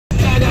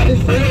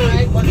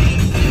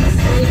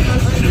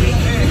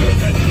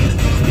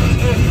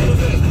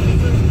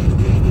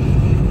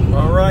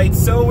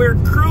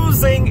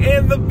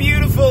in the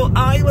beautiful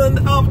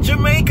island of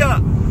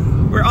Jamaica.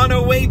 We're on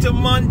our way to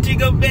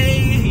Montego Bay.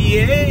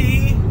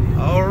 Yay!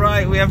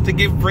 Alright, we have to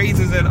give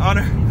praises and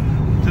honor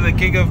to the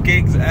King of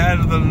Kings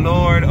and the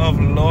Lord of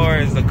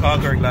Lords, the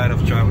conquering Lion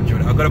of tribe of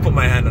Judah. I'm gonna put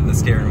my hand on the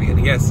steering wheel.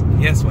 Yes,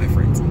 my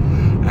friends,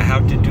 I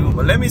have to do.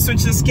 But let me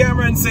switch this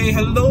camera and say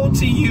hello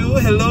to you.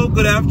 Hello,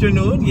 good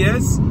afternoon.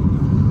 Yes,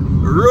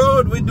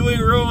 road. We're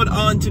doing road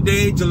on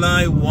today,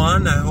 July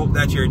 1. I hope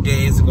that your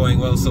day is going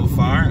well so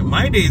far.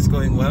 My day is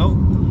going well.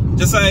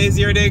 Josiah, is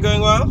your day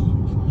going well?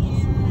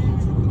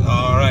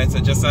 Alright, so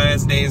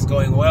Josiah's day is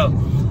going well.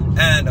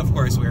 And of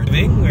course we're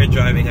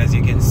driving as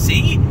you can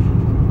see.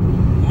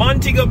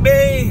 Montego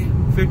Bay,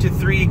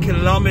 53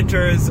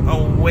 kilometers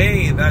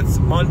away. That's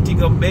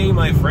Montego Bay,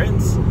 my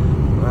friends.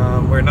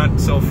 We're not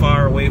so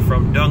far away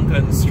from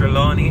Duncan's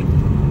Trelawney.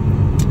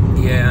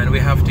 Yeah, and we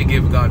have to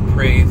give God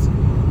praise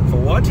for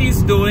what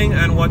he's doing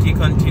and what he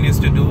continues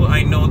to do.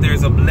 I know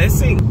there's a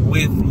blessing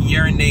with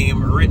your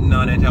name written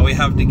on it, and we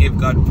have to give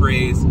God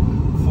praise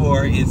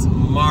for his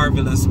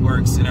marvelous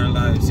works in our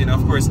lives. You know,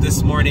 of course,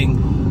 this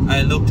morning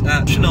I looked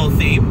at the devotional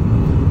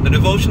theme. The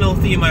devotional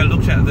theme I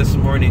looked at this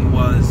morning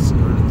was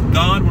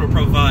God will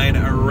provide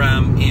a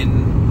ram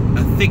in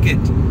a thicket.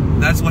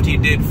 That's what he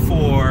did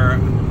for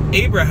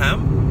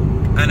Abraham.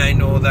 And I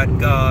know that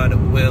God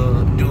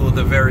will do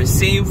the very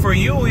same for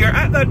you. You're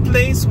at that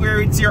place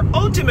where it's your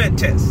ultimate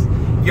test,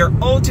 your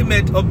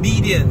ultimate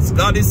obedience.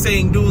 God is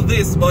saying, do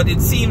this, but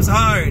it seems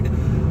hard.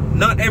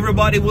 Not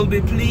everybody will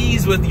be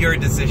pleased with your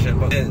decision,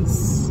 but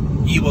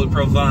he will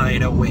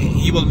provide a way.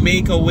 He will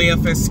make a way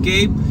of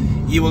escape.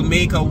 He will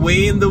make a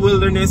way in the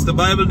wilderness. The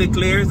Bible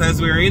declares, as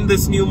we're in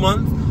this new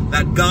month,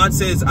 that God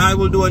says, I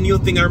will do a new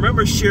thing. I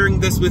remember sharing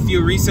this with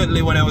you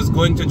recently when I was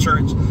going to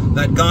church,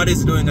 that God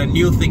is doing a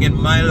new thing in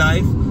my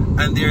life.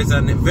 And there's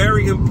a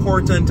very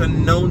important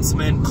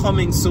announcement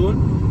coming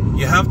soon.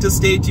 You have to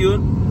stay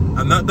tuned.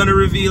 I'm not going to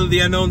reveal the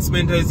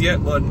announcement as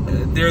yet, but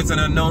there's an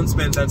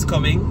announcement that's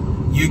coming.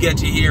 You get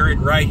to hear it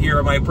right here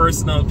on my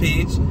personal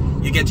page.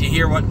 You get to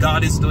hear what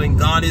God is doing.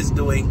 God is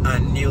doing a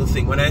new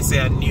thing. When I say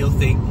a new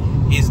thing,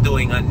 he's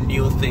doing a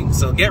new thing.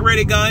 So get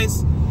ready,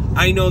 guys.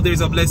 I know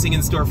there's a blessing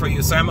in store for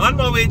you. So I'm on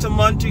my way to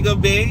Montego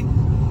Bay.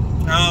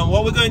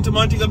 What we're going to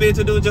Montego Bay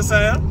to do,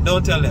 Josiah?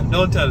 Don't tell them.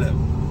 Don't tell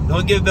them.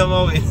 Don't give them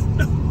away.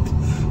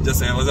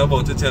 Josiah was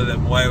about to tell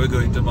them why we're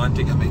going to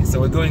Montego Bay. So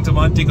we're going to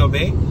Montego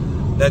Bay.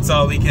 That's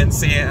all we can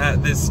say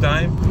at this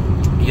time.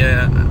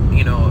 Yeah,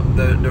 you know,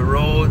 the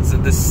roads,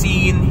 the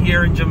scene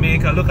here in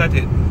Jamaica. Look at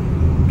it.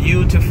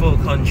 Beautiful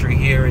country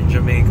here in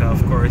Jamaica.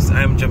 Of course,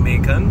 I'm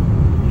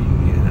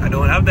Jamaican. I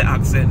don't have the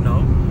accent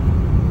now,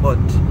 but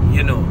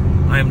you know,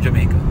 I'm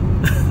Jamaican.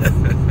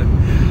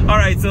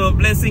 Alright, so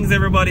blessings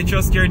everybody.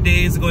 Trust your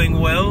day is going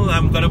well.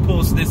 I'm gonna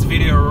post this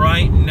video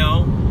right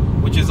now,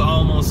 which is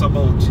almost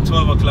about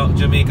 12 o'clock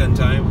Jamaican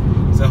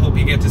time. So I hope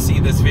you get to see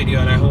this video,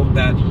 and I hope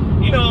that,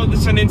 you know, this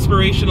is an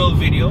inspirational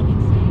video,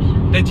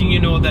 letting you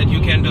know that you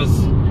can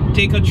just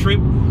take a trip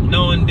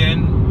now and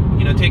then,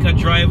 you know, take a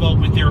drive out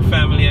with your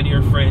family and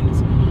your friends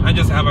and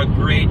just have a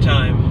great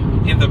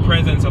time in the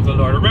presence of the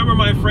Lord. Remember,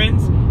 my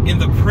friends, in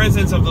the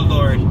presence of the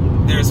Lord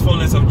there's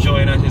fullness of joy,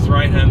 and at his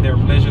right hand there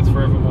are pleasures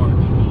forevermore.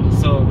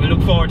 So we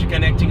look forward to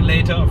connecting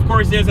later. Of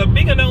course, there's a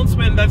big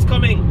announcement that's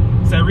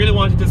coming, so I really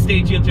wanted to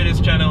stay tuned to this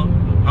channel.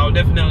 I'll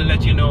definitely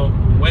let you know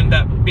when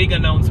that big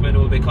announcement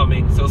will be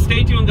coming. So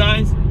stay tuned,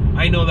 guys.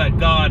 I know that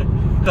God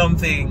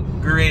something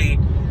great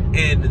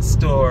in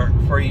store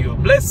for you.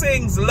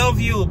 Blessings, love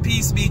you,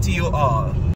 peace be to you all.